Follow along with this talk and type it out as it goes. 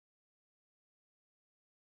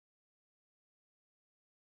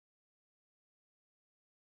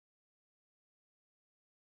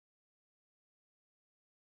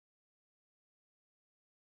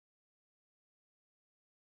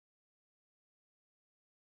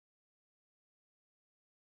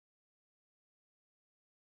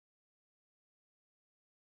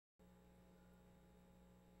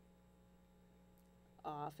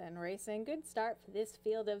off and racing. Good start for this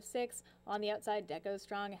field of 6. On the outside, Deco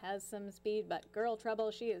Strong has some speed, but Girl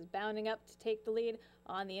Trouble, she is bounding up to take the lead.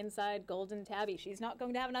 On the inside, Golden Tabby, she's not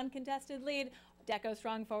going to have an uncontested lead. Deco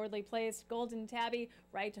Strong forwardly placed, Golden Tabby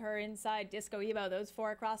right to her inside, Disco Ebo, those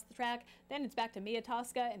 4 across the track. Then it's back to Mia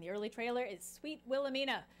Tosca, and the early trailer is Sweet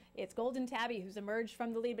Wilhelmina. It's Golden Tabby who's emerged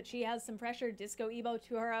from the lead, but she has some pressure. Disco Ebo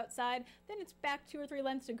to her outside. Then it's back 2 or 3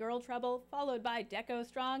 lengths to Girl Trouble, followed by Deco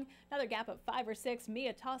Strong. Another gap of 5 or 6,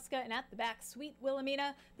 Mia Tosca, and at the back, Sweet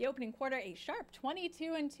Wilhelmina. The opening quarter, a sharp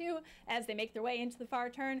 22-2 as they make their way into the far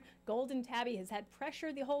turn. Golden Tabby has had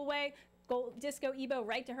pressure the whole way. Disco Ebo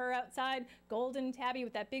right to her outside. Golden Tabby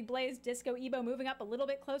with that big blaze. Disco Ebo moving up a little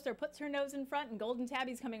bit closer, puts her nose in front, and Golden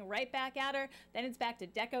Tabby's coming right back at her. Then it's back to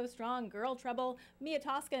Deco Strong, Girl Trouble, Mia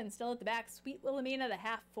Tosca, and still at the back, Sweet Wilhelmina, the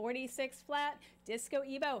half 46 flat. Disco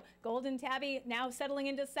Ebo, Golden Tabby now settling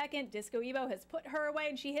into second. Disco Ebo has put her away,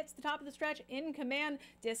 and she hits the top of the stretch in command.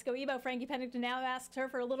 Disco Ebo, Frankie Pennington now asks her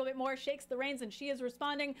for a little bit more, shakes the reins, and she is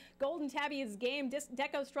responding. Golden Tabby is game.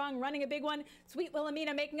 Deco Strong running a big one. Sweet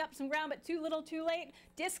Wilhelmina making up some ground, but too little too late.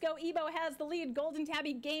 Disco Ebo has the lead. Golden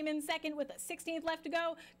Tabby game in second with a 16th left to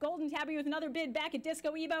go. Golden Tabby with another bid back at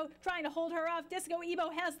Disco Ebo, trying to hold her off. Disco Ebo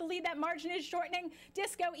has the lead. That margin is shortening.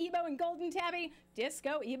 Disco Ebo and Golden Tabby.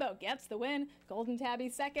 Disco Ebo gets the win. Golden Tabby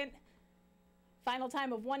second. Final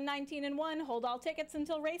time of 1:19 and 1. Hold all tickets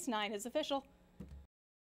until race 9 is official.